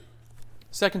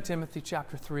2 Timothy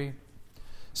chapter 3.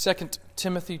 2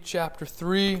 Timothy chapter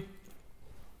 3.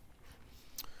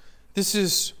 This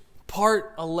is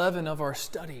part 11 of our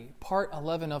study. Part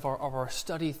 11 of our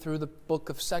study through the book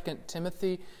of 2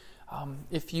 Timothy.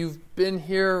 If you've been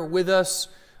here with us,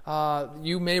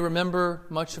 you may remember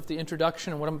much of the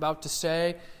introduction and what I'm about to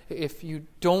say. If you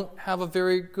don't have a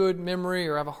very good memory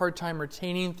or have a hard time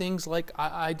retaining things like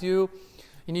I do,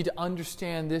 you need to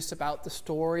understand this about the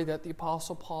story that the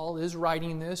Apostle Paul is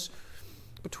writing this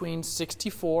between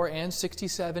 64 and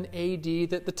 67 A.D.,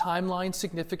 that the timeline's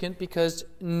significant because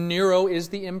Nero is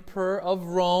the emperor of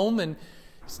Rome, and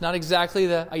it's not exactly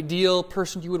the ideal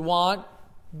person you would want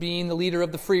being the leader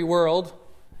of the free world,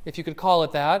 if you could call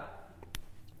it that.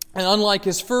 And unlike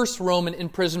his first Roman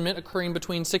imprisonment occurring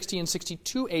between 60 and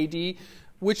 62 A.D.,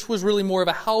 which was really more of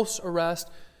a house arrest,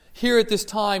 here at this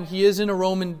time he is in a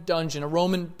Roman dungeon, a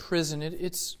Roman prison.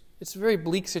 It's a very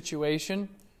bleak situation.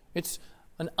 It's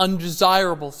an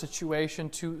undesirable situation,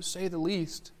 to say the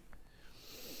least.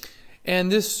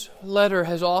 And this letter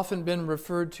has often been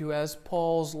referred to as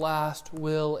Paul's last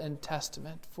will and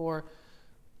testament, for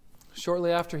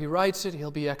shortly after he writes it,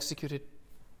 he'll be executed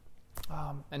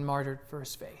and martyred for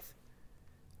his faith.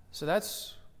 So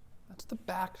that's the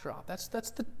backdrop. That's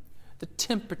the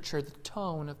temperature, the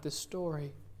tone of this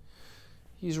story.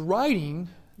 He's writing,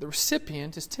 the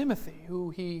recipient is Timothy, who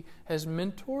he has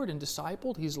mentored and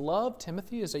discipled. He's loved.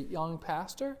 Timothy is a young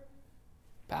pastor,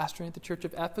 pastoring at the church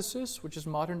of Ephesus, which is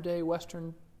modern-day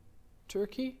Western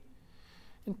Turkey.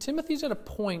 And Timothy's at a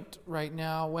point right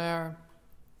now where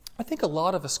I think a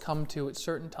lot of us come to at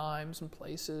certain times and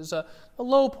places, a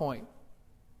low point.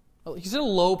 He's at a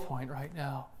low point right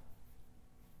now.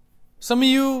 Some of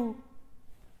you're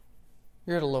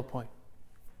at a low point.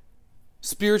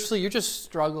 Spiritually, you're just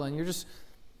struggling. You're just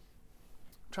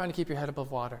trying to keep your head above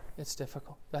water. It's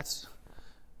difficult. That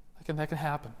can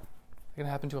happen. It can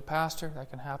happen to a pastor.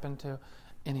 That can happen to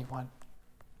anyone.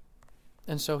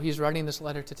 And so he's writing this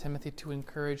letter to Timothy to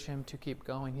encourage him to keep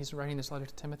going. He's writing this letter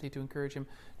to Timothy to encourage him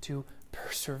to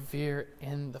persevere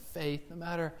in the faith, no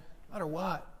matter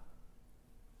what.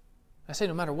 I say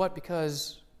no matter what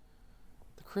because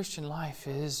the Christian life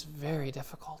is very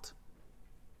difficult.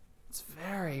 It's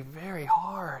very, very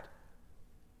hard.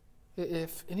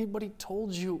 If anybody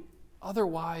told you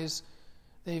otherwise,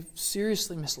 they've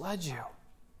seriously misled you.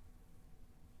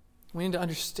 We need to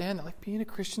understand that being a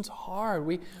Christian's hard.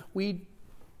 We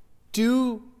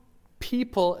do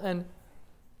people an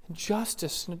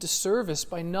injustice and a disservice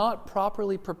by not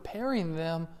properly preparing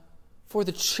them for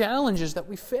the challenges that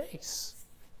we face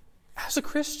as a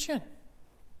Christian.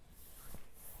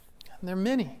 And there are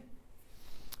many.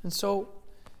 And so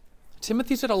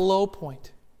Timothy's at a low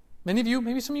point. Many of you,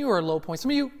 maybe some of you are at a low point. Some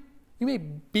of you may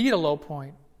be at a low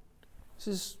point. This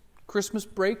is Christmas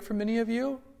break for many of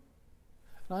you.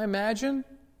 And I imagine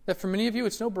that for many of you,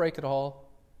 it's no break at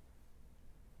all.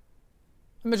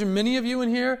 I imagine many of you in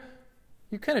here,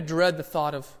 you kind of dread the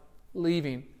thought of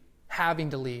leaving, having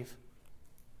to leave.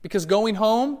 Because going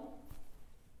home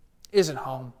isn't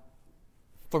home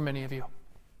for many of you.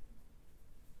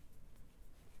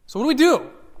 So what do we do?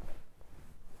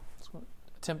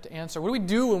 Attempt to answer. What do we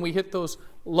do when we hit those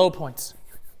low points?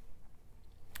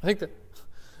 I think that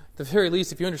at the very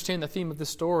least, if you understand the theme of this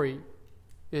story,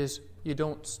 is you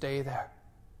don't stay there.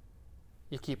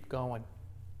 You keep going.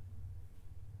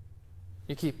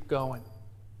 You keep going.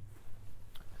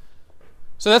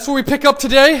 So that's where we pick up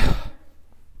today.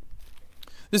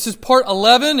 This is part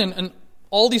 11, and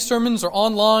all these sermons are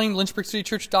online,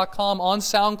 lynchburgcitychurch.com, on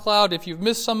SoundCloud. If you've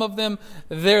missed some of them,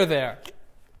 they're there.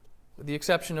 With the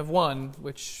exception of one,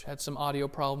 which had some audio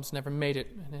problems, never made it,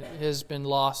 and it has been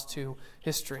lost to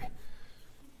history.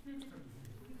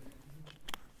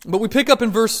 But we pick up in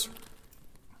verse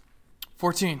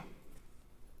 14.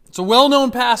 It's a well-known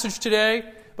passage today,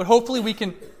 but hopefully we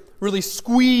can really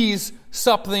squeeze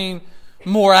something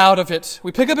more out of it.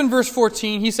 We pick up in verse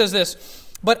 14. He says this,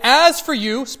 "But as for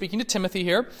you," speaking to Timothy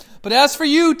here, "but as for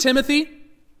you, Timothy,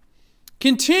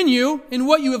 continue in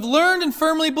what you have learned and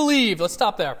firmly believed." Let's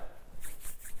stop there.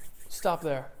 Stop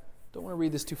there. Don't want to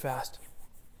read this too fast.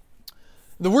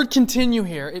 The word continue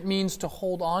here, it means to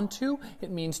hold on to.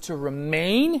 It means to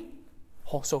remain.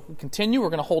 So continue, we're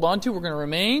going to hold on to, we're going to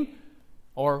remain.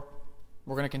 Or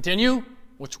we're going to continue,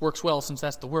 which works well since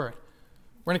that's the word.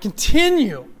 We're going to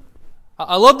continue.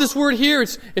 I love this word here.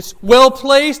 It's well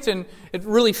placed and it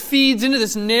really feeds into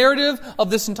this narrative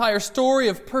of this entire story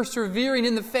of persevering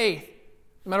in the faith,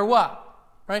 no matter what.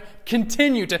 Right?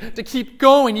 Continue to keep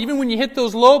going. Even when you hit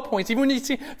those low points, even when you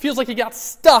feels like you got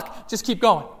stuck, just keep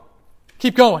going.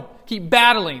 Keep going. Keep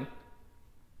battling.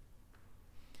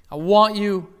 I want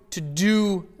you to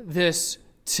do this,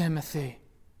 Timothy.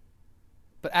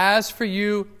 But as for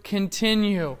you,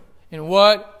 continue in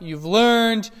what you've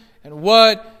learned and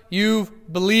what you've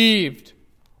believed.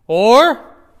 Or,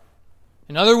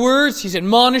 in other words, he's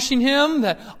admonishing him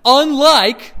that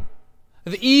unlike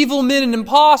the evil men and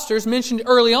impostors mentioned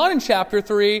early on in chapter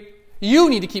 3, you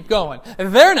need to keep going.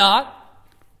 They're not,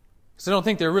 because I don't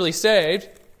think they're really saved.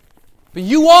 But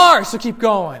you are, so keep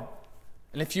going.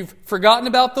 And if you've forgotten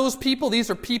about those people, these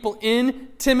are people in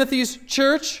Timothy's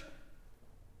church.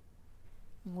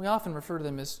 We often refer to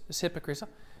them as hypocrites.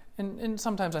 And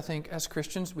sometimes I think as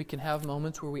Christians we can have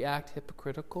moments where we act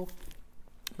hypocritical.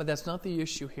 But that's not the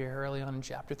issue here early on in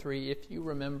chapter 3. If you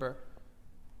remember,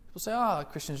 people say,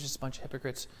 Christians are just a bunch of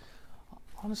hypocrites.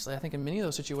 Honestly, I think in many of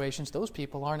those situations, those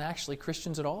people aren't actually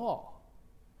Christians at all.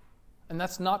 And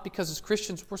that's not because as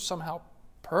Christians we're somehow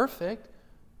perfect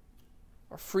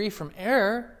or free from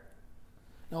error.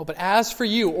 No, but as for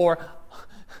you, or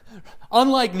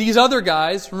unlike these other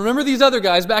guys, remember these other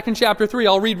guys back in chapter 3,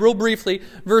 I'll read real briefly,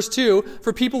 verse 2,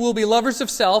 for people will be lovers of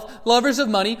self, lovers of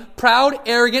money, proud,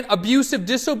 arrogant, abusive,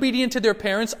 disobedient to their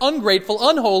parents, ungrateful,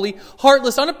 unholy,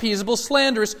 heartless, unappeasable,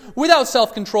 slanderous, without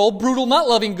self-control, brutal, not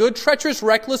loving good, treacherous,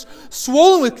 reckless,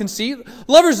 swollen with conceit,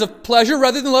 lovers of pleasure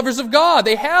rather than lovers of God.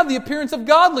 They have the appearance of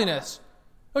godliness.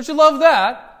 Don't you love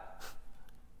that?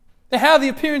 They have the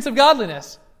appearance of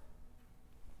godliness.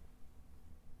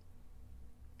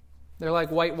 They're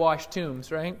like whitewashed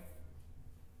tombs, right?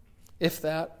 If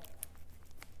that.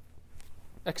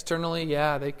 Externally,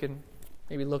 yeah, they can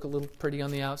maybe look a little pretty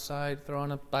on the outside, throw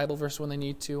on a Bible verse when they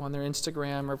need to on their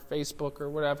Instagram or Facebook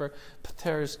or whatever, but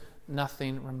there's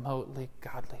nothing remotely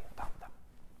godly about them.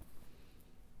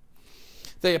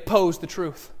 They oppose the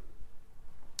truth.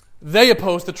 They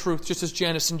oppose the truth just as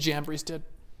Jannes and Jambres did.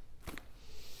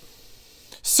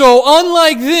 So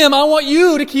unlike them, I want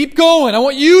you to keep going. I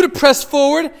want you to press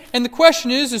forward. And the question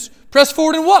is press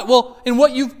forward in what? Well, in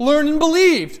what you've learned and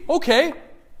believed. Okay.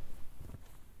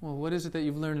 Well, what is it that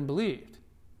you've learned and believed?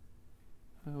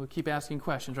 We keep asking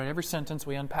questions, right? Every sentence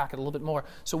we unpack it a little bit more.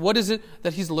 So what is it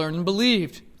that he's learned and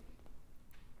believed?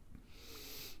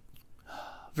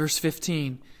 Verse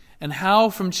 15. And how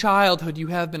from childhood you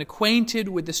have been acquainted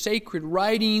with the sacred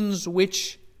writings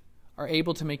which are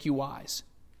able to make you wise.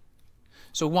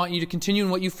 So I want you to continue in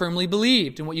what you firmly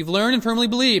believed, and what you've learned and firmly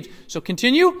believed. So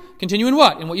continue in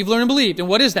what? In what you've learned and believed. And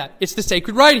what is that? It's the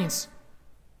sacred writings.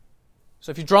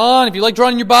 So if you like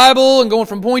drawing in your Bible and going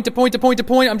from point to point to point to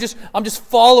point, I'm just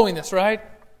following this, right?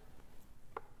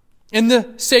 In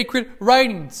the sacred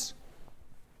writings.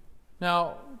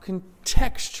 Now,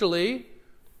 contextually,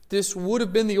 this would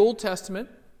have been the Old Testament.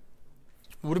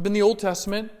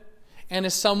 And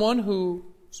as someone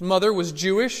whose mother was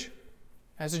Jewish,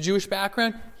 has a Jewish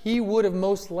background, he would have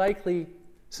most likely,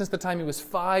 since the time he was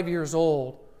 5 years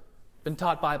old, been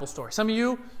taught Bible stories. Some of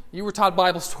you were taught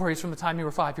Bible stories from the time you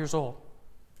were 5 years old.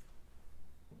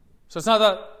 So it's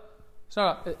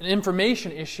not an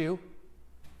information issue.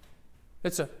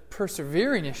 It's a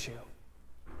persevering issue.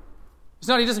 It's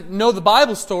not he doesn't know the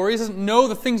Bible stories, he doesn't know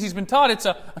the things he's been taught. It's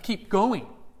a keep going.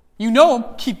 You know him,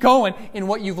 keep going in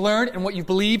what you've learned and what you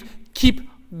believe. Keep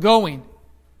going.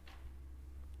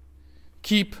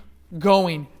 Keep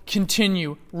going.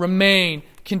 Continue. Remain.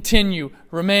 Continue.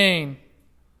 Remain.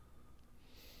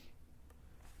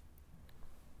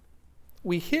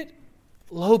 We hit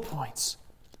low points.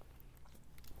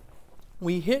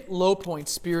 We hit low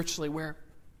points spiritually where,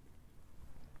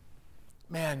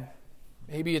 man,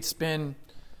 maybe it's been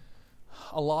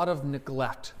a lot of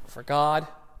neglect for God,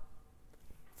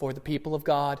 for the people of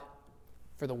God,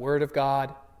 for the Word of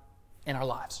God in our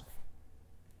lives.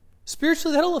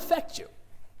 Spiritually, that'll affect you.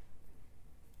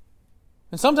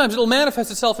 And sometimes it'll manifest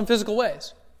itself in physical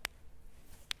ways.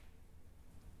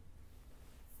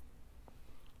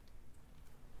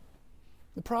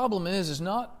 The problem is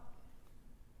not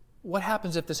what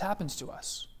happens if this happens to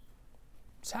us.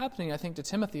 It's happening, I think, to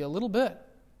Timothy a little bit.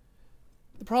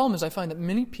 The problem is I find that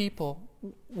many people,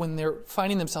 when they're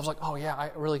finding themselves like, oh yeah,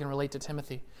 I really can relate to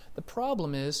Timothy. The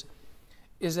problem is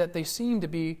that they seem to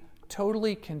be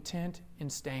totally content in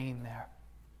staying there.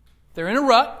 They're in a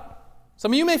rut.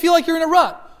 Some of you may feel like you're in a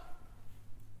rut.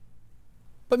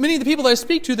 But many of the people that I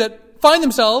speak to that find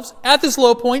themselves at this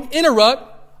low point in a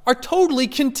rut are totally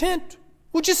content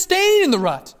with just staying in the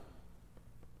rut.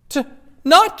 To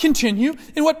not continue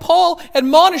in what Paul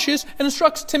admonishes and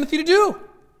instructs Timothy to do.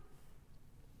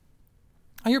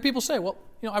 I hear people say, well,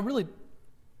 I really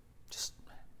just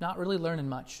not really learning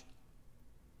much.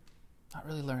 Not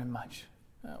really learning much.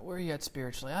 Where are you at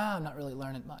spiritually? I'm not really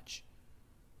learning much.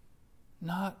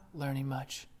 Not learning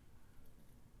much.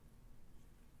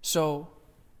 So,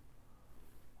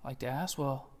 I like to ask,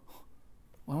 well,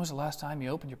 when was the last time you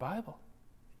opened your Bible?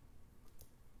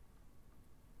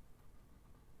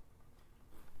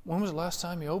 When was the last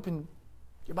time you opened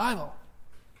your Bible?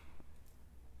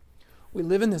 We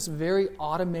live in this very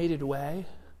automated way.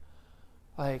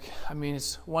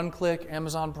 It's one click,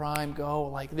 Amazon Prime, go,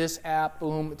 like this app,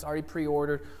 boom, it's already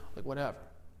pre-ordered, like whatever.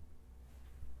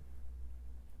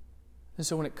 And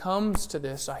so when it comes to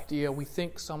this idea, we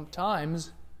think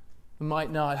sometimes, we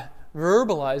might not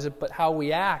verbalize it, but how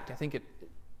we act, I think it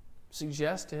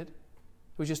suggests it.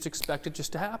 We just expect it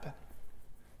just to happen.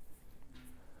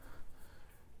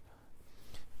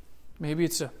 Maybe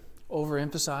it's a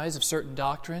overemphasize of certain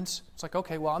doctrines. It's like,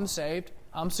 okay, well, I'm saved,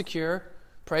 I'm secure.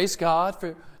 Praise God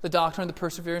for the doctrine of the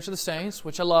perseverance of the saints,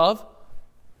 which I love.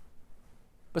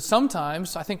 But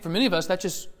sometimes, I think for many of us, that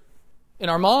just, in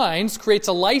our minds, creates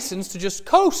a license to just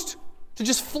coast, to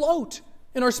just float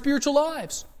in our spiritual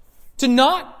lives, to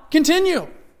not continue.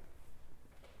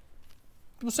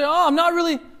 People say, I'm not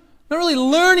really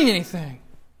learning anything.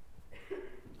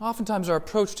 Oftentimes our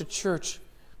approach to church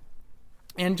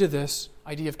and to this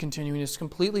idea of continuing is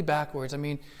completely backwards.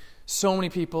 So many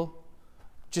people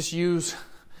just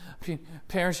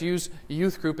parents use a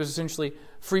youth group as essentially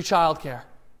free childcare.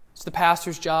 It's the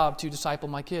pastor's job to disciple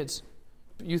my kids.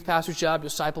 Youth pastor's job to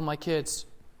disciple my kids.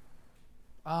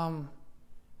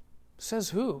 Says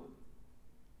who?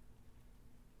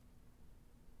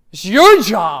 It's your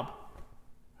job,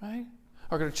 right?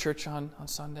 Or go to church on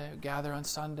Sunday, or gather on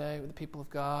Sunday with the people of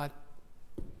God.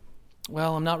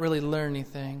 Well, I'm not really learning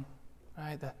anything,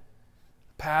 right? The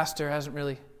pastor hasn't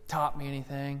really taught me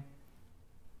anything.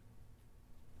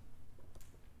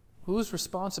 Whose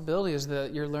responsibility is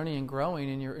that you're learning and growing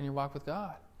in your walk with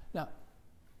God? Now,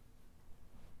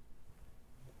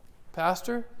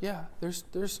 pastor, yeah,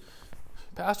 there's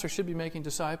pastors should be making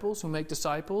disciples who make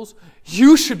disciples.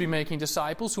 You should be making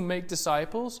disciples who make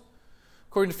disciples.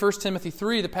 According to 1 Timothy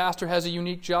 3, the pastor has a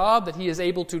unique job that he is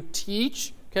able to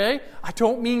teach. Okay? I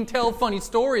don't mean tell funny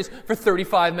stories for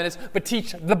 35 minutes, but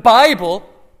teach the Bible.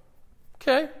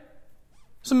 Okay?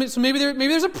 So maybe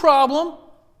there's a problem.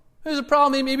 There's a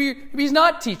problem. Maybe he's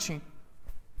not teaching.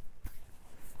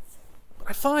 But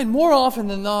I find more often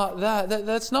than not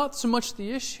that's not so much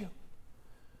the issue.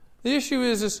 The issue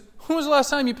is when was the last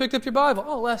time you picked up your Bible?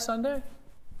 Oh, last Sunday.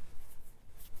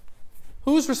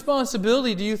 Whose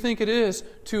responsibility do you think it is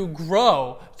to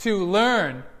grow, to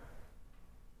learn?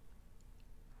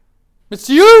 It's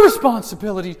your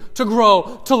responsibility to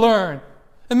grow, to learn.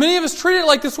 And many of us treat it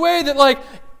like this way that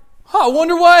I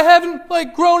wonder why I haven't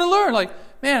grown and learned.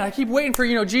 Man, I keep waiting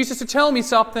for Jesus to tell me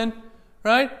something,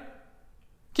 right?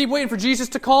 Keep waiting for Jesus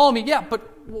to call me. Yeah,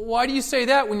 but why do you say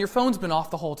that when your phone's been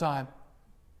off the whole time?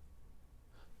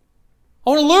 I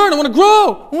want to learn. I want to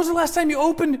grow. When was the last time you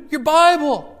opened your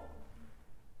Bible?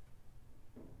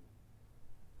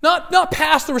 Not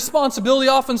pass the responsibility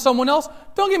off on someone else.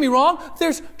 Don't get me wrong.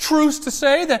 There's truths to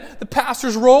say that the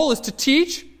pastor's role is to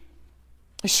teach.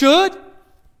 He should.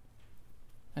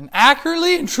 And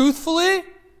accurately and truthfully.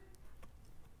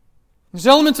 There's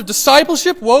elements of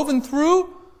discipleship woven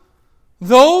through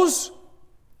those,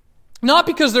 not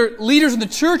because they're leaders in the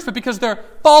church, but because they're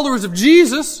followers of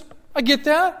Jesus. I get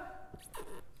that.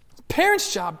 It's a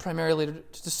parent's job primarily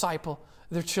to disciple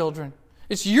their children.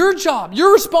 It's your job.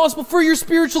 You're responsible for your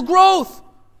spiritual growth.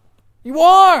 You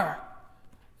are.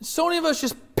 And so many of us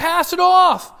just pass it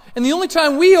off. And the only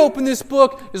time we open this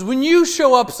book is when you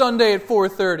show up Sunday at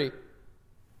 4:30.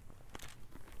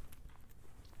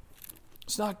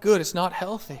 It's not good. It's not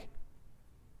healthy.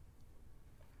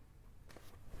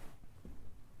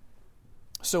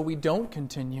 So we don't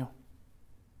continue.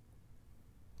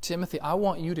 Timothy, I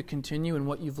want you to continue in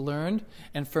what you've learned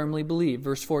and firmly believe.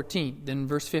 Verse 14. Then in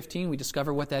verse 15, we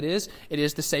discover what that is. It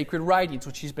is the sacred writings,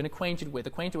 which he's been acquainted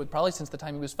with probably since the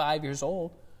time he was 5 years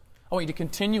old. I want you to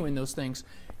continue in those things.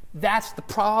 That's the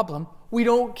problem. We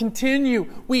don't continue.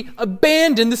 We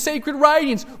abandon the sacred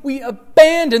writings. We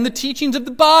abandon the teachings of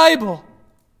the Bible.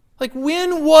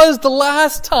 When was the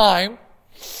last time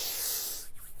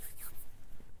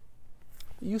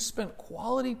you spent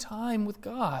quality time with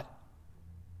God?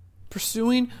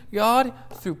 Pursuing God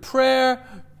through prayer,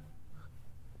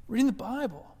 reading the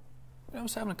Bible. I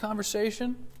was having a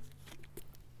conversation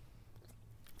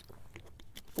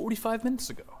 45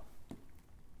 minutes ago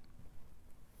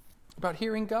about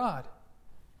hearing God.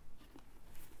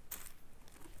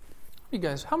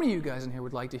 How many of you guys in here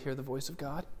would like to hear the voice of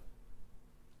God?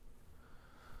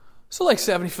 So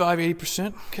 75,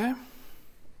 80%, okay?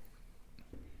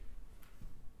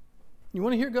 You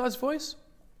want to hear God's voice?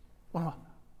 I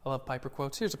love Piper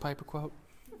quotes. Here's a Piper quote.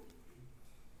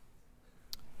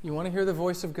 You want to hear the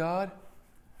voice of God?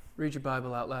 Read your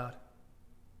Bible out loud.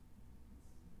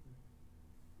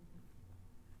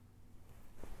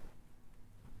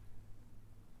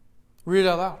 Read it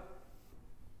out loud.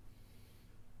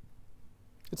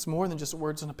 It's more than just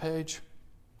words on a page.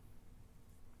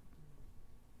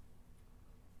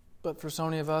 But for so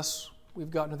many of us, we've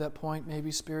gotten to that point,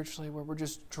 maybe spiritually, where we're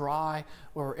just dry,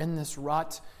 where we're in this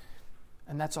rut,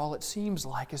 and that's all it seems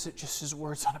like, is it just is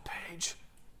words on a page.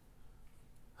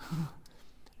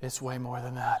 It's way more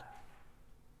than that.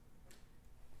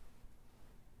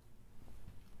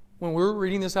 When we're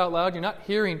reading this out loud, you're not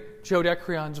hearing Joe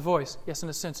Decrion's voice. Yes, in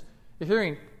a sense, you're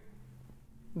hearing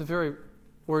the very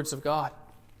words of God.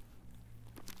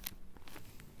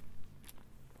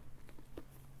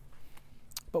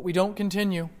 But we don't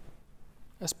continue.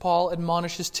 As Paul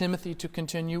admonishes Timothy to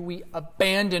continue, we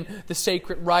abandon the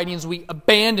sacred writings. We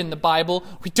abandon the Bible.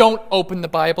 We don't open the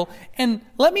Bible. And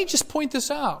let me just point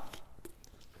this out.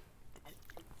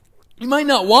 You might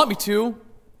not want me to,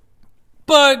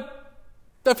 but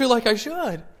I feel like I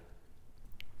should.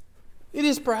 It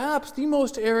is perhaps the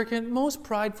most arrogant, most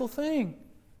prideful thing.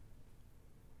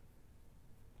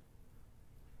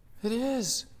 It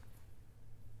is.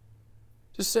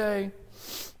 To say,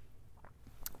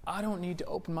 I don't need to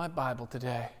open my Bible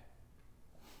today.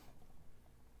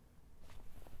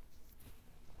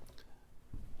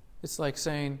 It's like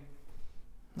saying,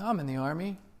 no, I'm in the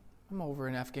army. I'm over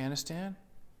in Afghanistan.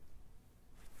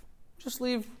 Just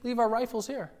leave our rifles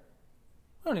here.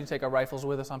 We don't need to take our rifles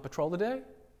with us on patrol today.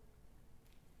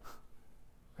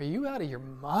 Are you out of your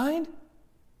mind?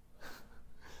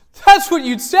 That's what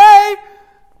you'd say.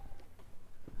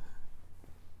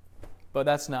 But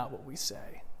that's not what we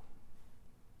say.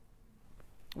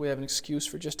 We have an excuse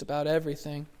for just about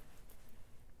everything.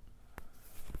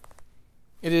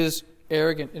 It is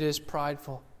arrogant. It is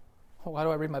prideful. Oh, why do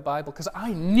I read my Bible? Because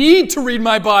I need to read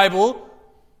my Bible.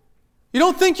 You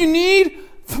don't think you need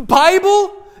the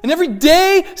Bible? And every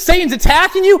day Satan's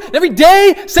attacking you. And every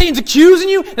day Satan's accusing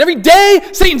you. And every day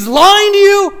Satan's lying to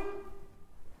you.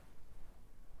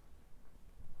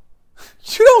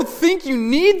 You don't think you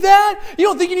need that? You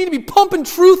don't think you need to be pumping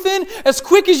truth in as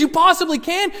quick as you possibly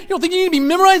can? You don't think you need to be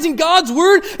memorizing God's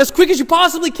Word as quick as you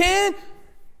possibly can?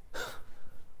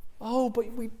 Oh,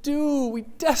 but we do. We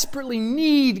desperately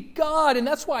need God. And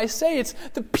that's why I say it's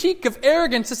the peak of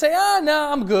arrogance to say,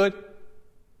 no, I'm good.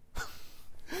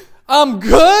 I'm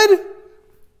good?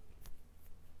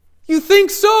 You think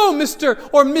so, Mr.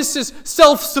 or Mrs.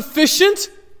 Self-Sufficient?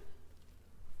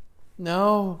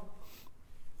 No.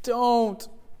 Don't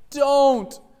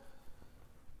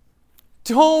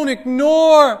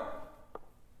ignore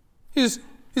his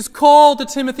call to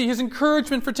Timothy, his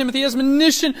encouragement for Timothy, his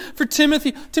admonition for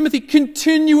Timothy. Timothy,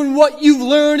 continue in what you've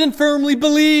learned and firmly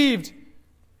believed.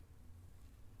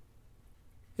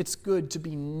 It's good to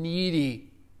be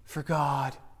needy for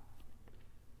God.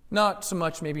 Not so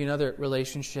much maybe in other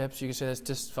relationships. You could say that's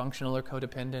dysfunctional or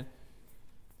codependent.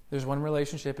 There's one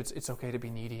relationship it's okay to be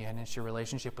needy in. It's your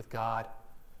relationship with God.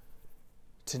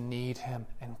 To need Him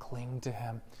and cling to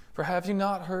Him. For have you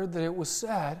not heard that it was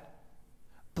said,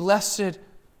 blessed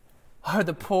are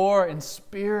the poor in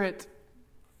spirit,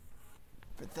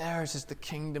 for theirs is the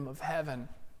kingdom of heaven.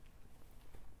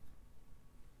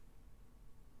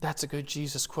 That's a good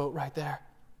Jesus quote right there.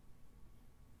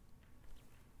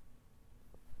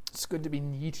 It's good to be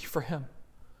needy for Him.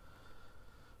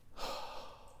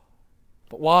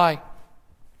 But why?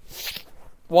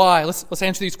 Why? Let's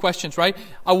answer these questions, right?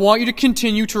 I want you to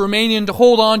continue to remain in, to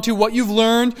hold on to what you've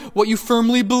learned, what you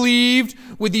firmly believed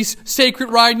with these sacred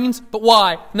writings. But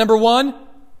why? Number one,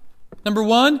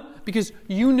 because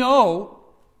you know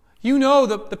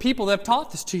the people that have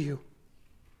taught this to you.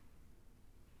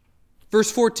 Verse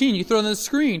 14, you throw it on the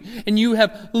screen. And you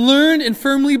have learned and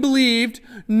firmly believed,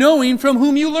 knowing from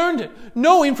whom you learned it.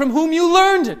 Knowing from whom you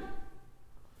learned it.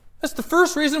 That's the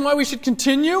first reason why we should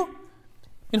continue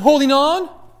in holding on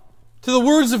to the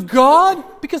words of God.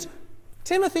 Because,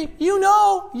 Timothy, you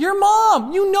know your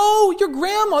mom. You know your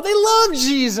grandma. They love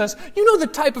Jesus. You know the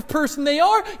type of person they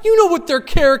are. You know what their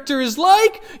character is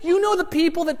like. You know the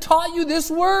people that taught you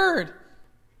this word.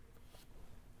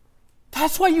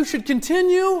 That's why you should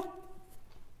continue.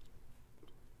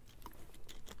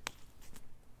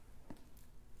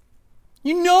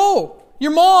 You know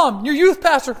your mom, your youth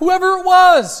pastor, whoever it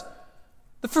was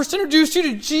that first introduced you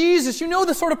to Jesus. You know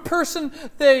the sort of person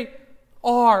they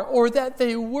are or that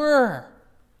they were.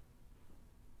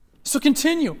 So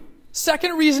continue.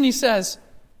 Second reason he says,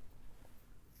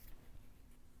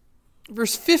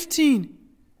 verse 15,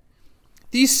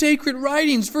 these sacred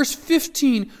writings, verse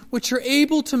 15, which are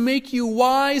able to make you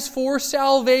wise for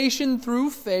salvation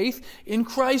through faith in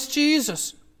Christ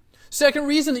Jesus. Second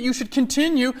reason that you should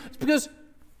continue is because it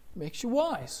makes you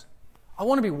wise. I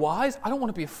want to be wise. I don't want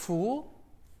to be a fool.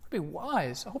 I want to be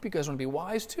wise. I hope you guys want to be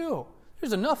wise too.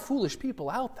 There's enough foolish people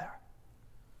out there.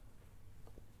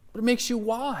 But it makes you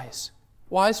wise.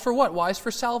 Wise for what? Wise for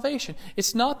salvation.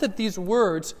 It's not that these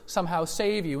words somehow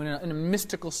save you in a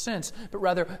mystical sense, but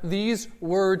rather these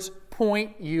words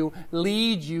point you,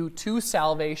 lead you to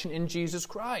salvation in Jesus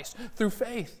Christ through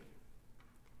faith.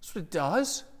 That's what it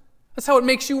does. That's how it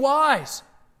makes you wise.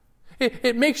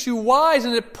 It makes you wise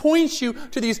and it points you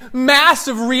to these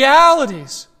massive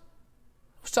realities.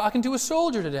 I was talking to a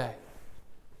soldier today.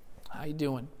 How you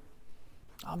doing?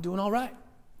 I'm doing all right.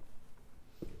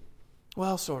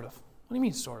 Well, sort of. What do you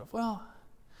mean, sort of? Well,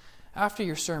 after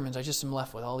your sermons, I just am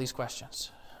left with all these questions.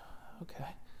 Okay.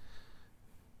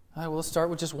 All right, well, let's start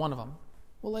with just one of them.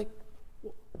 Well,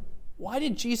 why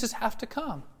did Jesus have to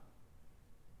come?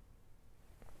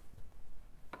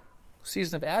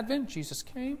 Season of Advent, Jesus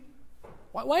came.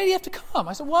 Why did he have to come?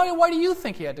 I said, why do you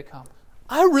think he had to come?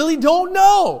 I really don't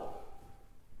know.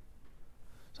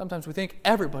 Sometimes we think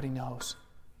everybody knows.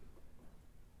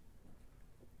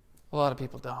 A lot of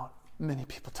people don't. Many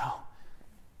people don't.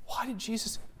 Why did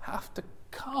Jesus have to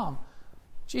come?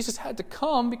 Jesus had to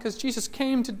come because Jesus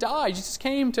came to die. Jesus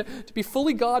came to be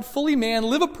fully God, fully man,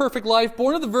 live a perfect life,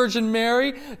 born of the Virgin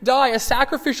Mary, die a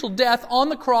sacrificial death on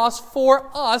the cross for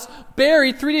us,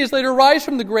 buried, 3 days later, rise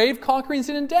from the grave, conquering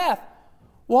sin and death.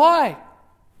 Why?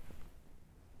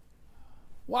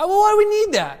 Why do we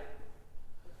need that?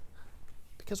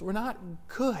 Because we're not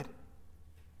good.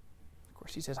 Of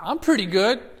course, he says, I'm pretty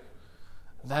good.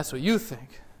 That's what you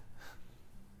think.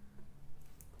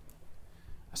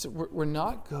 I said, we're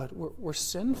not good. We're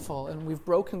sinful, and we've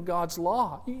broken God's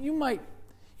law. You might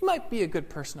be a good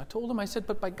person. I told him, I said,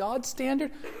 but by God's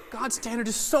standard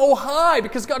is so high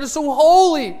because God is so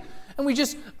holy. And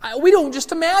we don't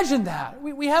just imagine that.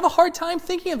 We have a hard time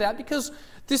thinking of that because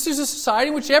this is a society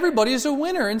in which everybody is a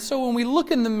winner. And so when we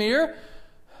look in the mirror,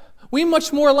 we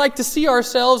much more like to see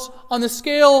ourselves on the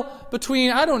scale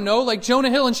between, like Jonah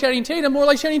Hill and Channing Tatum, more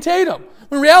like Channing Tatum.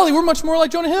 In reality, we're much more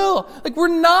like Jonah Hill. We're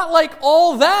not like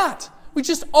all that. We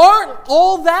just aren't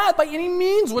all that by any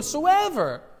means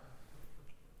whatsoever.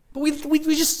 But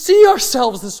we just see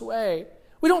ourselves this way.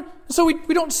 We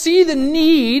don't see the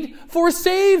need for a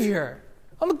Savior.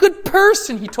 I'm a good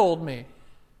person, he told me.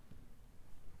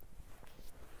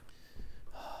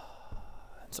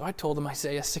 So I told him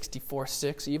Isaiah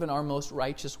 64:6, even our most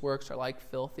righteous works are like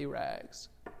filthy rags.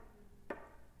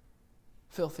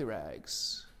 Filthy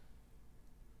rags.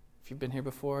 If you've been here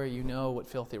before, you know what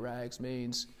filthy rags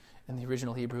means in the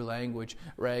original Hebrew language.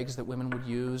 Rags that women would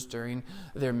use during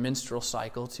their menstrual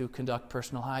cycle to conduct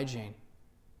personal hygiene.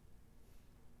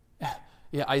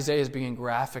 Yeah, Isaiah is being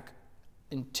graphic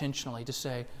intentionally to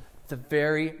say the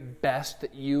very best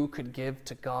that you could give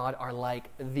to God are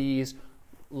like these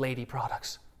lady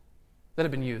products that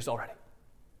have been used already.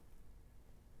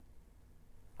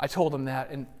 I told him that,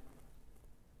 and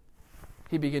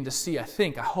he began to see, I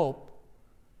hope,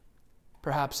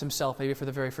 perhaps himself, maybe for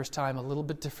the very first time, a little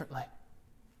bit differently.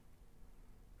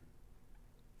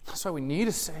 That's why we need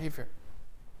a Savior.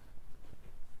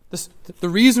 The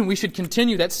reason we should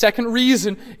continue, that second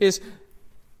reason, is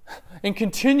in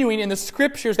continuing in the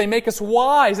Scriptures, they make us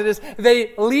wise. That is,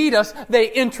 they lead us, they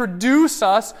introduce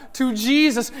us to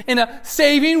Jesus in a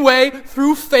saving way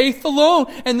through faith alone.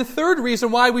 And the third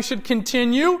reason why we should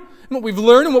continue, and what we've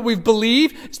learned and what we've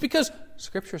believed, is because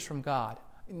Scripture is from God.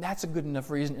 And that's a good enough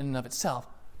reason in and of itself.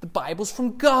 The Bible's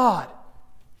from God.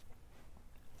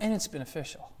 And it's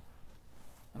beneficial.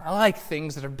 And I like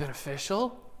things that are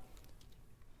beneficial.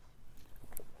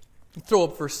 You throw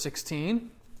up verse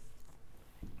 16.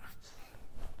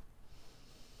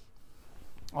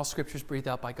 All Scripture is breathed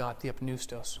out by God,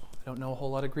 theopneustos. I don't know a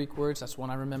whole lot of Greek words. That's one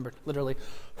I remembered. Literally,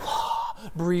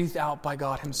 breathed out by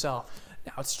God Himself.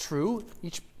 Now, it's true.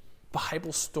 Each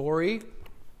Bible story,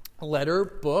 letter,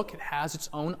 book, it has its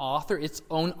own author. Its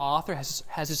own author has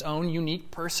its own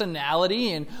unique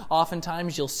personality, and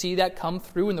oftentimes you'll see that come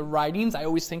through in the writings. I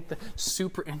always think that's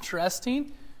super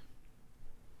interesting.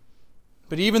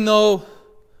 But even though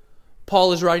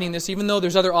Paul is writing this, even though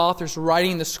there's other authors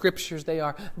writing the Scriptures, they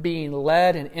are being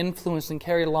led and influenced and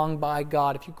carried along by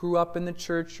God. If you grew up in the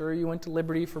church or you went to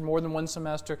Liberty for more than one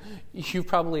semester, you've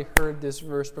probably heard this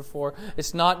verse before.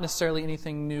 It's not necessarily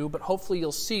anything new, but hopefully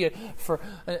you'll see it for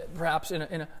perhaps in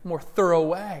a more thorough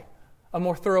way, a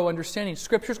more thorough understanding.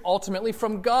 Scripture's ultimately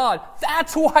from God.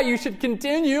 That's why you should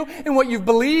continue in what you've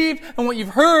believed and what you've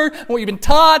heard and what you've been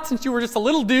taught since you were just a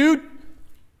little dude.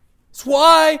 That's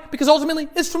why, because ultimately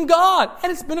it's from God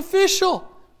and it's beneficial.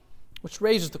 Which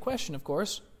raises the question, of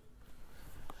course,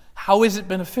 How is it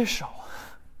beneficial?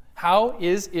 How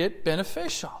is it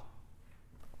beneficial?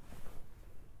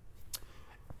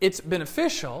 It's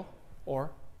beneficial, or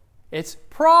it's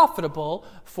profitable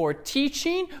for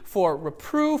teaching, for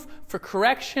reproof, for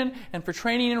correction, and for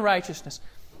training in righteousness.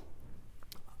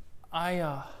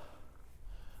 I'm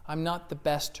not the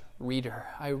best reader.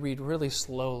 I read really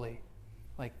slowly.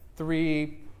 Like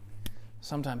 3,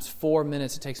 sometimes 4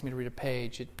 minutes it takes me to read a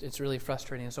page. It's really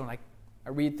frustrating. And so when I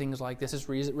read things like this, it's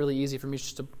really easy for me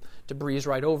just to breeze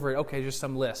right over it. Okay, just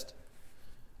some list.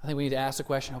 I think we need to ask the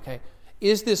question, okay,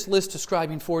 is this list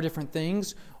describing 4 different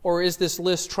things, or is this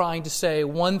list trying to say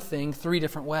one thing 3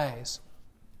 different ways?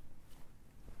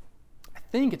 I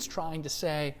think it's trying to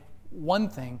say one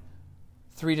thing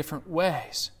 3 different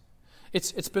ways.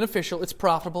 It's beneficial, it's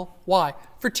profitable. Why?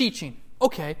 For teaching.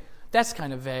 Okay, that's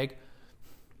kind of vague.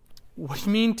 What do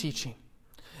you mean teaching?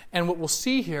 And what we'll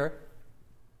see here,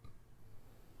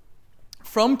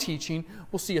 from teaching,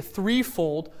 we'll see a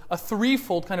threefold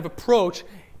kind of approach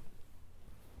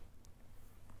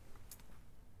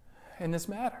in this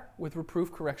matter with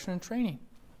reproof, correction, and training.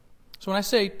 So when I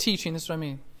say teaching, this is what I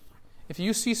mean. If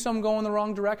you see someone going the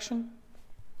wrong direction,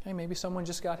 okay, maybe someone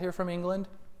just got here from England.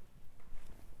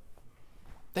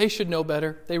 They should know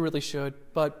better. They really should.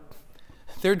 But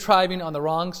they're driving on the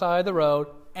wrong side of the road,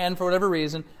 and for whatever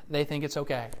reason, they think it's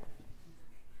okay.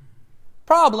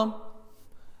 Problem.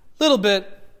 Little bit.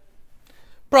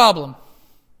 Problem.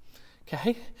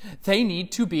 Okay? They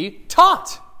need to be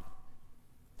taught.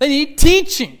 They need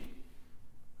teaching.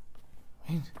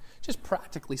 I mean, just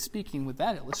practically speaking with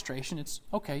that illustration, it's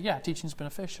okay, yeah, teaching is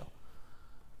beneficial.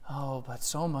 Oh, but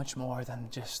so much more than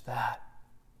just that.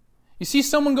 You see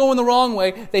someone going the wrong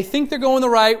way, they think they're going the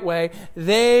right way,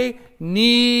 they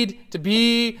need to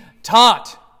be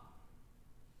taught.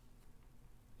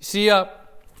 You see a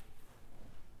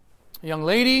young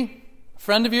lady, a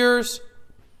friend of yours,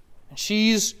 and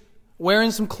she's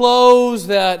wearing some clothes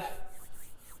that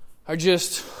are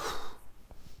just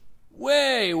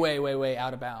way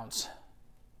out of bounds.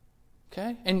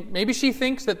 Okay? And maybe she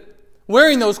thinks that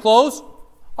wearing those clothes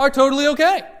are totally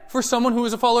okay for someone who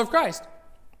is a follower of Christ.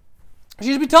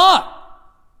 She should be taught.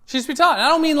 She should be taught. And I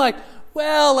don't mean like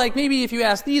maybe if you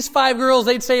ask these 5 girls,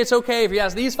 they'd say it's okay. If you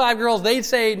ask these 5 girls, they'd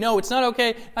say, no, it's not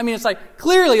okay. I mean, it's like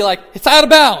clearly like it's out of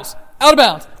bounds. Out of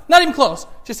bounds. Not even close.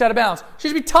 Just out of bounds. She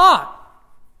should be taught.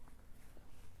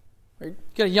 You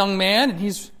get a young man and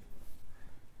he's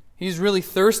really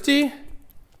thirsty.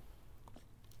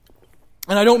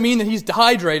 And I don't mean that he's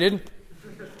dehydrated.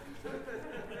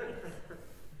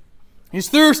 He's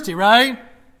thirsty, right?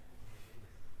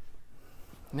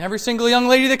 And every single young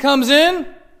lady that comes in,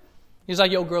 he's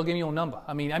like, yo, girl, give me your number.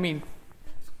 I mean,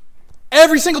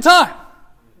 every single time.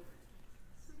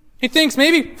 He thinks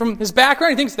maybe from his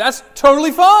background, he thinks that's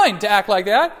totally fine to act like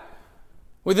that.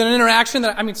 With an interaction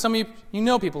that, some of you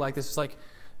know people like this. It's like,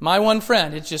 my one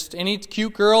friend, it's just any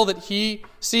cute girl that he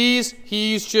sees,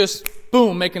 he's just,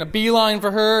 boom, making a beeline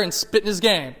for her and spitting his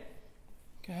game.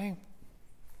 Okay?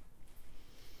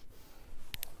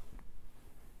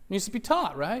 Needs to be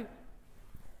taught, right?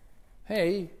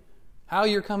 Hey, how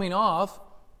you're coming off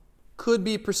could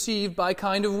be perceived by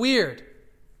kind of weird.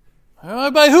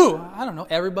 By who? I don't know,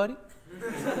 everybody.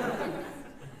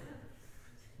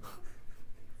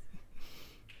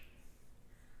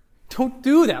 Don't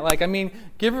do that.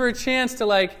 Give her a chance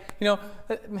to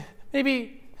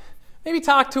maybe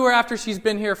talk to her after she's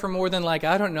been here for more than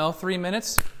 3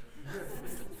 minutes.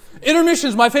 Intermission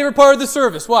is my favorite part of the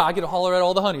service. Wow, I get to holler at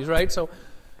all the honeys, right? So,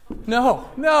 no.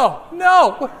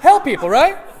 Help people,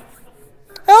 right?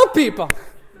 Help people.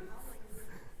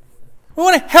 We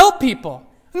want to help people.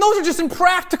 And those are just in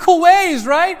practical ways,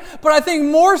 right? But I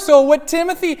think more so what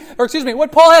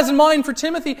Paul has in mind for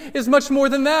Timothy is much more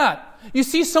than that. You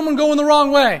see someone going the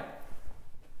wrong way.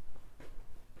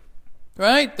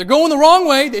 Right? They're going the wrong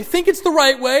way. They think it's the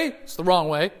right way. It's the wrong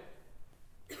way.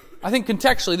 I think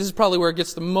contextually, this is probably where it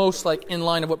gets the most in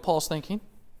line of what Paul's thinking.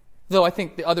 Though I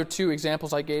think the other 2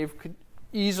 examples I gave could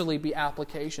easily be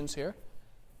applications here.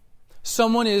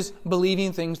 Someone is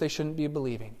believing things they shouldn't be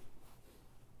believing.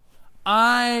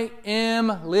 I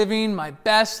am living my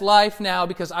best life now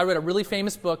because I read a really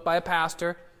famous book by a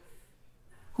pastor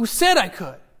who said I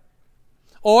could.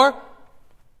 Or,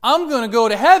 I'm going to go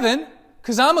to heaven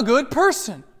because I'm a good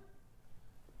person.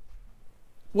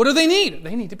 What do they need?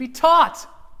 They need to be taught.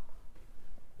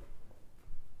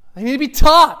 They need to be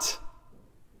taught.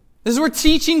 This is where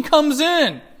teaching comes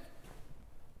in.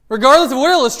 Regardless of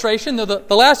what illustration, the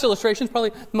last illustration is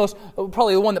probably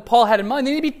the one that Paul had in mind.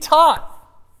 They need to be taught.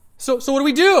 So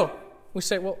what do? We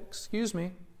say, well, excuse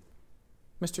me,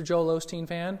 Mr. Joel Osteen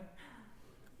fan.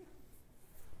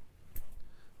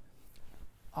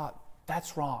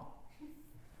 That's wrong.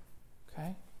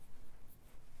 Okay?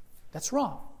 That's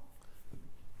wrong.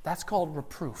 That's called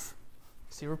reproof.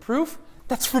 See reproof?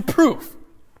 That's reproof.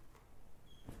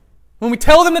 When we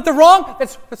tell them that they're wrong,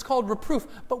 that's called reproof.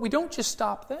 But we don't just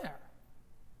stop there.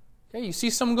 Okay, you see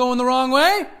someone going the wrong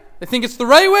way, they think it's the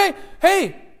right way,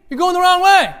 hey, you're going the wrong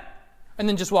way, and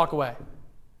then just walk away.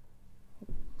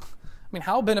 I mean,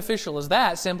 how beneficial is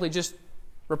that, simply just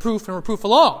reproof and reproof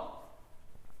alone?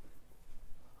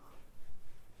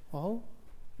 Well,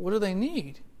 what do they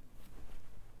need?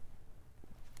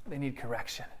 They need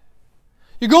correction.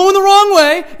 You're going the wrong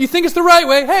way. You think it's the right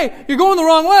way. Hey, you're going the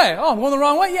wrong way. Oh, I'm going the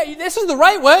wrong way. Yeah, this is the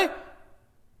right way.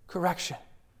 Correction.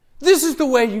 This is the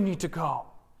way you need to go.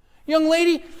 Young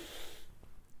lady,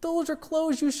 those are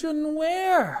clothes you shouldn't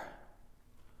wear.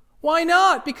 Why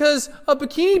not? Because a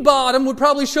bikini bottom would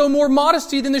probably show more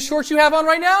modesty than the shorts you have on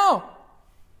right now.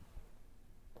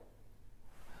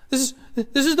 This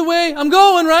is the way I'm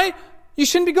going, right? You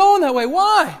shouldn't be going that way.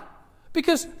 Why?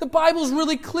 Because the Bible's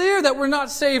really clear that we're not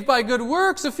saved by good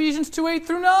works. Ephesians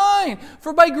 2:8-9.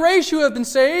 For by grace you have been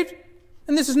saved.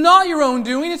 And this is not your own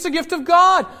doing. It's a gift of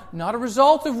God, not a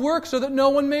result of works, so that no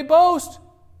one may boast.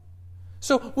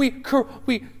 So we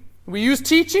use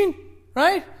teaching,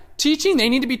 right? Teaching, they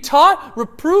need to be taught.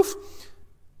 Reproof,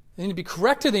 they need to be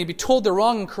corrected. They need to be told they're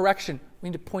wrong, and correction, we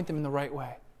need to point them in the right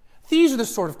way. These are the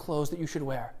sort of clothes that you should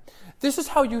wear. This is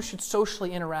how you should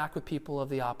socially interact with people of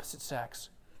the opposite sex.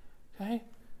 Okay?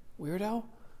 Weirdo?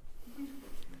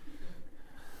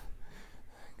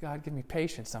 God, give me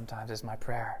patience sometimes is my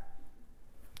prayer.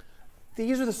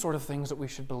 These are the sort of things that we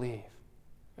should believe.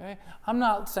 Okay? I'm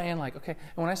not saying okay,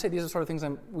 and when I say these are the sort of things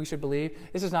we should believe,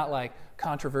 this is not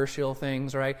controversial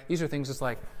things, right? These are things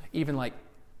that's even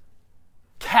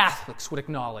Catholics would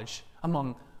acknowledge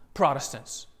among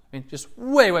Protestants. I mean, just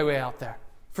way, way, way out there,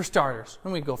 for starters.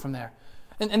 And we go from there.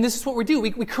 And this is what we do.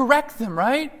 We correct them,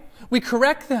 right? We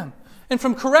correct them. And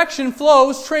from correction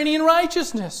flows training in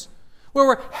righteousness, where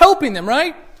we're helping them,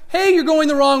 right? Hey, you're going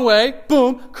the wrong way.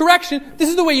 Boom. Correction. This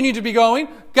is the way you need to be going.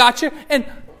 Gotcha. And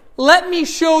let me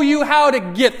show you how to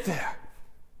get there.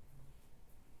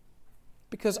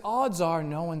 Because odds are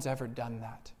no one's ever done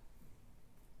that.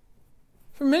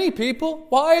 For many people,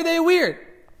 why are they weird?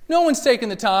 No one's taken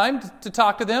the time to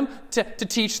talk to them, to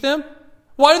teach them.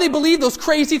 Why do they believe those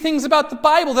crazy things about the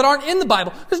Bible that aren't in the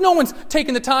Bible? Because no one's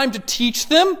taken the time to teach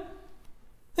them.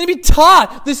 They need to be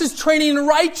taught. This is training in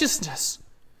righteousness.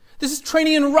 This is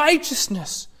training in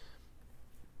righteousness.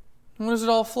 And what does it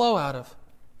all flow out of?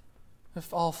 It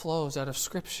all flows out of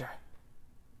Scripture.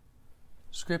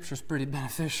 Scripture's pretty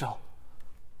beneficial.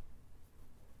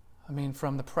 I mean,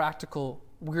 from the practical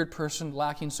weird person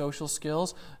lacking social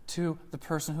skills to the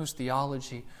person whose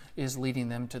theology is leading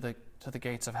them to the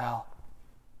gates of hell.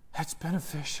 That's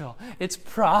beneficial. It's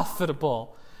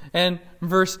profitable. And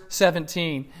verse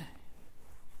 17,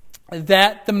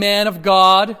 that the man of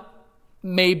God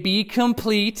may be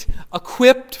complete,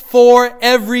 equipped for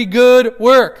every good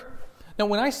work. Now,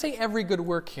 when I say every good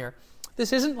work here,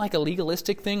 this isn't like a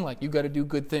legalistic thing, like you got to do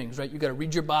good things, right? You got to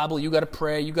read your Bible, you got to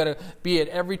pray, you got to be at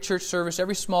every church service,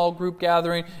 every small group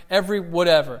gathering, every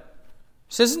whatever.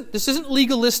 This isn't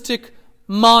legalistic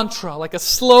mantra, like a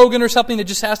slogan or something that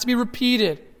just has to be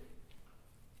repeated.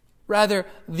 Rather,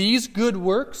 these good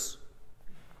works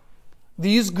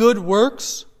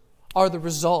are the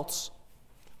results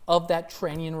of that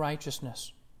training in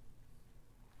righteousness.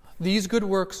 These good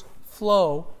works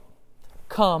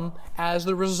come as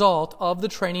the result of the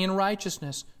training in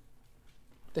righteousness.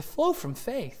 They flow from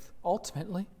faith,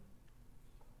 ultimately.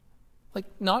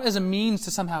 Not as a means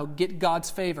to somehow get God's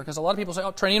favor. Because a lot of people say,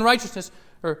 training in righteousness,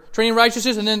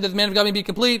 and then the man of God may be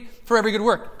complete for every good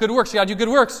work. Good works, you got to do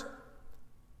good works.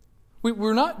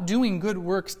 We're not doing good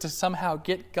works to somehow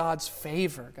get God's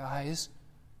favor, guys.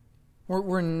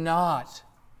 We're not.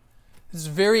 This is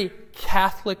very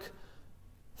Catholic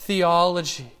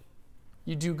theology.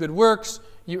 You do good works,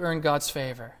 you earn God's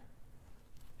favor.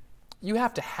 You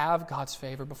have to have God's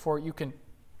favor before you can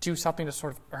do something to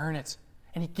sort of earn it.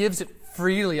 And He gives it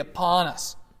freely upon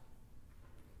us.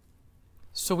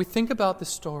 So we think about the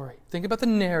story. Think about the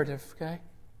narrative, okay?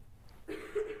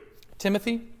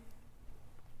 Timothy,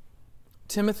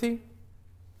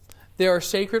 there are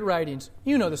sacred writings.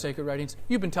 You know the sacred writings.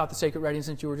 You've been taught the sacred writings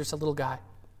since you were just a little guy.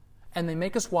 And they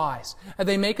make us wise. And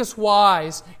they make us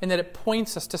wise in that it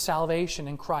points us to salvation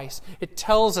in Christ. It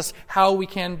tells us how we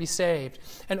can be saved.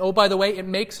 And oh, by the way, it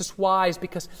makes us wise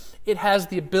because it has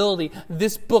the ability,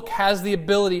 this book has the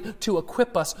ability to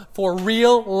equip us for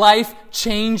real life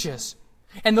changes.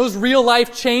 And those real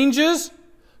life changes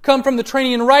come from the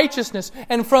training in righteousness.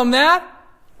 And from that,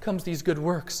 comes these good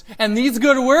works. And these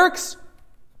good works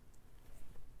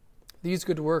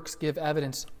give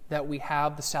evidence that we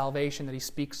have the salvation that he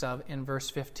speaks of in verse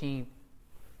 15.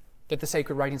 That the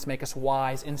sacred writings make us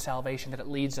wise in salvation, that it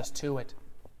leads us to it.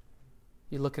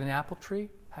 You look at an apple tree,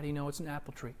 how do you know it's an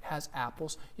apple tree? It has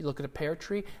apples. You look at a pear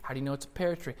tree, how do you know it's a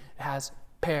pear tree? It has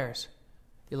pears.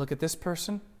 You look at this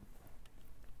person,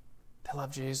 they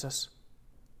love Jesus.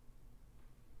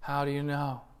 How do you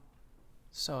know?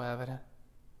 So evident.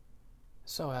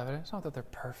 So evident. It's not that they're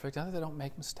perfect, not that they don't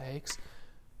make mistakes.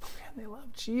 Man, they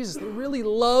love Jesus. They really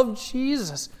love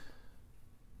Jesus.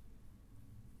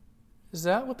 Is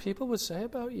that what people would say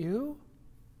about you?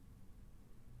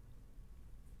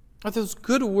 Are those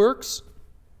good works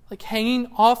like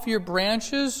hanging off your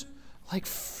branches, like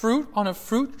fruit on a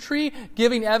fruit tree,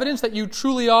 giving evidence that you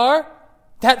truly are?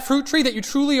 That fruit tree that you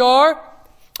truly are?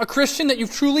 A Christian, that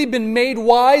you've truly been made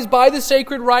wise by the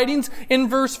sacred writings in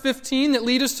verse 15 that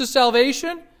lead us to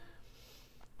salvation?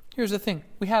 Here's the thing.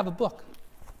 We have a book.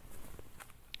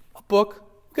 We've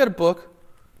got a book.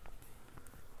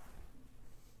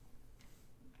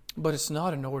 But it's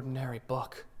not an ordinary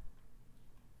book.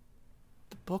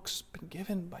 The book's been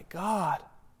given by God.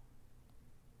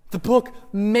 The book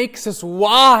makes us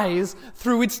wise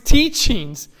through its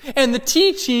teachings. And the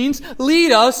teachings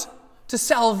lead us to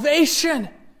salvation.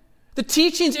 The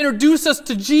teachings introduce us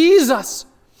to Jesus.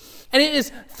 And it is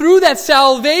through that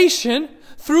salvation,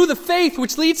 through the faith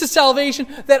which leads to salvation,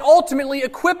 that ultimately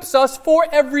equips us for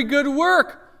every good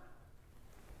work.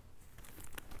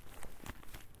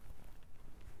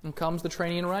 And comes the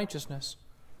training in righteousness.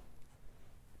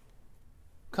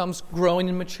 Comes growing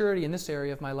in maturity in this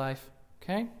area of my life.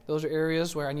 Okay? Those are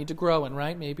areas where I need to grow in,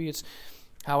 right? Maybe it's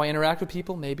how I interact with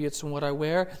people. Maybe it's in what I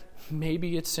wear.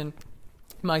 Maybe it's in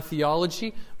my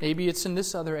theology. Maybe it's in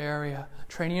this other area.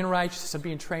 Training in righteousness. I'm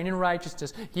being trained in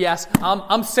righteousness. Yes,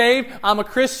 I'm saved. I'm a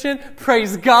Christian.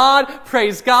 Praise God.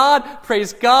 Praise God.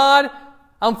 Praise God.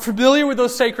 I'm familiar with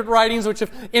those sacred writings which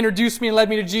have introduced me and led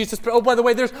me to Jesus. But oh, by the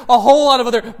way, there's a whole lot of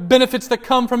other benefits that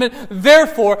come from it.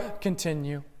 Therefore,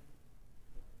 continue.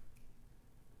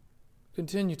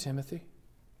 Continue, Timothy.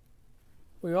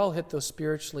 We all hit those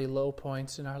spiritually low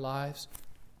points in our lives.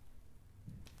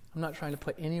 I'm not trying to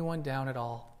put anyone down at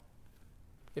all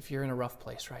if you're in a rough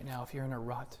place right now, if you're in a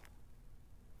rut.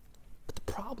 But the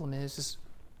problem is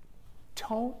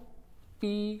don't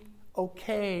be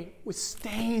okay with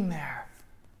staying there.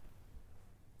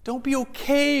 Don't be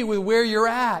okay with where you're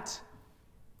at.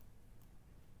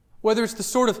 Whether it's the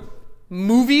sort of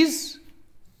movies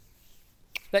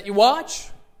that you watch,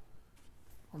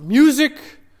 or music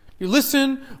you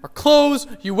listen, or clothes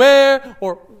you wear,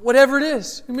 or whatever it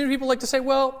is. Many people like to say,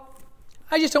 well,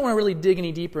 I just don't want to really dig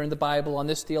any deeper in the Bible on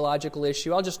this theological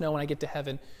issue. I'll just know when I get to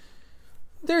heaven.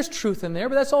 There's truth in there,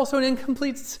 but that's also an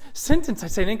incomplete sentence.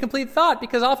 I'd say an incomplete thought,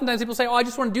 because oftentimes people say, oh, I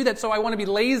just want to do that so I want to be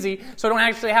lazy, so I don't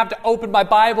actually have to open my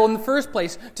Bible in the first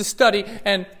place to study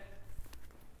and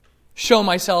show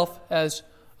myself as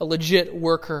a legit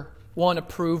worker, one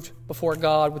approved before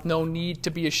God with no need to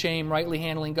be ashamed, rightly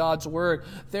handling God's word.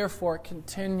 Therefore,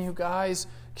 continue, guys.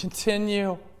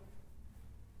 Continue.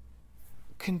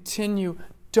 Continue.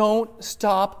 Don't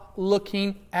stop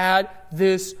looking at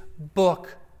this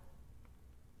book.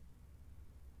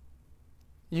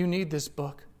 You need this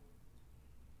book.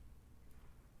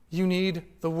 You need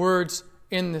the words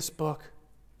in this book.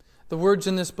 The words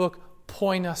in this book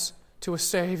point us to a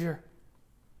Savior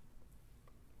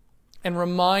and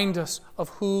remind us of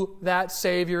who that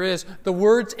Savior is. The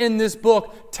words in this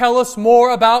book tell us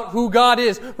more about who God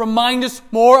is. Remind us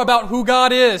more about who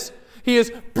God is. He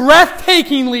is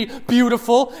breathtakingly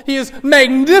beautiful. He is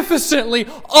magnificently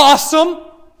awesome.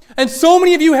 And so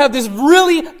many of you have this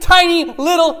really tiny,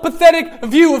 little, pathetic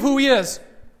view of who He is.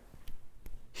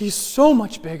 He's so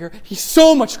much bigger. He's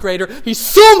so much greater. He's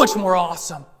so much more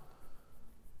awesome.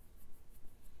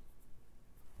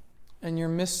 And you're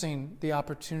missing the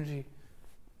opportunity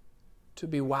to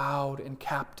be wowed and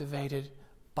captivated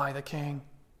by the King.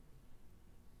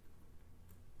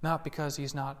 Not because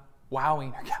He's not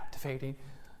wowing or captivating,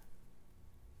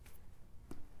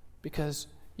 because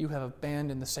you have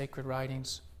abandoned the sacred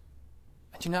writings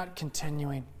and you're not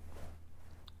continuing.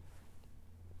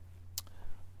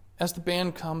 As the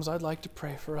band comes, I'd like to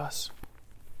pray for us.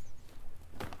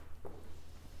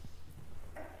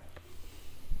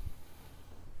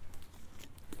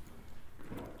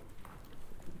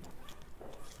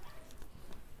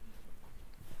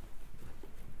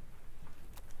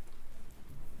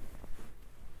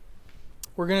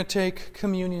 We're going to take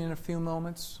communion in a few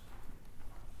moments.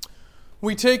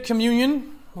 We take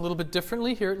communion a little bit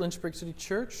differently here at Lynchburg City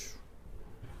Church.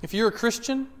 If you're a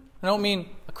Christian, I don't mean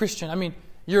a Christian. I mean,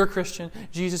 you're a Christian.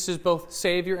 Jesus is both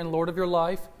Savior and Lord of your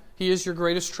life. He is your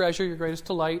greatest treasure, your greatest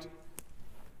delight.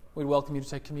 We'd welcome you to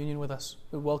take communion with us.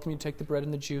 We'd welcome you to take the bread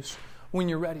and the juice when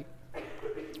you're ready.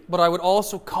 But I would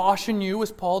also caution you,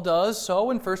 as Paul does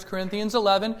so in 1 Corinthians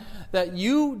 11, that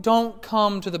you don't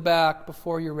come to the back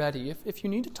before you're ready. If you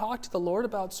need to talk to the Lord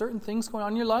about certain things going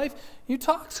on in your life, you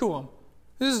talk to Him.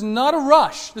 This is not a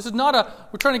rush. This is not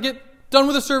we're trying to get done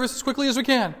with the service as quickly as we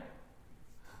can.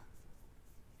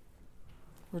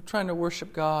 We're trying to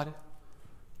worship God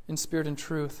in spirit and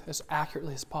truth as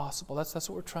accurately as possible. That's what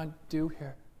we're trying to do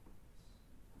here.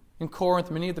 In Corinth,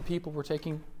 many of the people were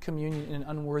taking communion in an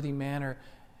unworthy manner.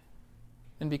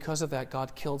 And because of that,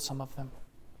 God killed some of them.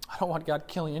 I don't want God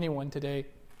killing anyone today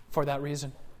for that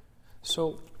reason.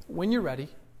 So when you're ready,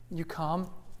 you come,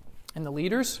 and the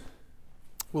leaders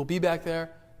will be back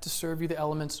there to serve you the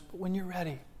elements. But when you're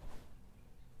ready,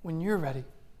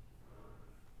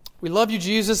 we love you,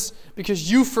 Jesus,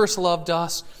 because you first loved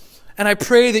us. And I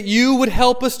pray that you would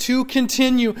help us to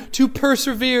continue, to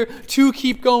persevere, to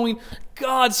keep going.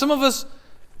 God, some of us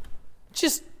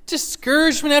just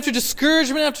discouragement after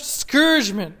discouragement after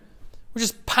discouragement. We're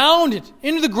just pounded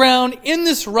into the ground in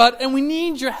this rut, and we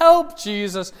need your help,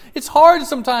 Jesus. It's hard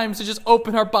sometimes to just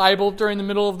open our Bible during the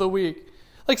middle of the week.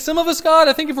 Like some of us, God,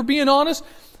 I think if we're being honest,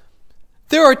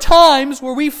 there are times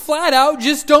where we flat out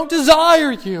just don't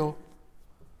desire you.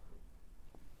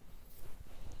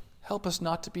 Help us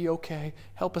not to be okay.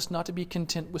 Help us not to be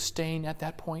content with staying at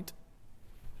that point.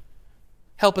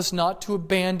 Help us not to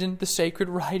abandon the sacred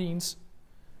writings,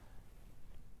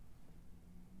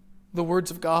 the words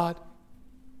of God.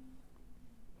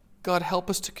 God, help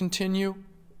us to continue.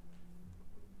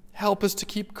 Help us to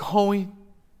keep going.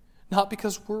 Not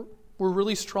because we're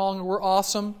really strong and we're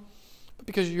awesome, but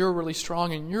because you're really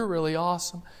strong and you're really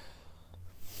awesome.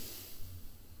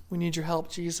 We need your help,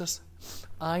 Jesus.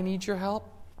 I need your help.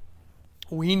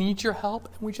 We need your help,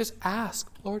 and we just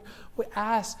ask, Lord, we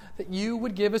ask that you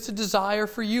would give us a desire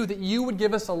for you, that you would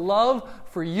give us a love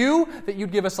for you, that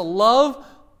you'd give us a love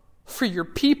for your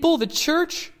people, the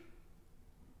church,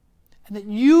 and that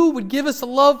you would give us a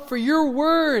love for your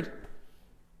word,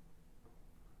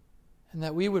 and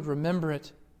that we would remember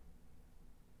it,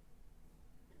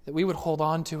 that we would hold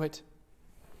on to it,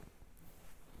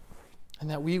 and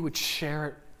that we would share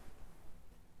it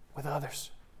with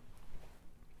others.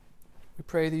 We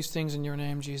pray these things in your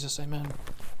name, Jesus. Amen.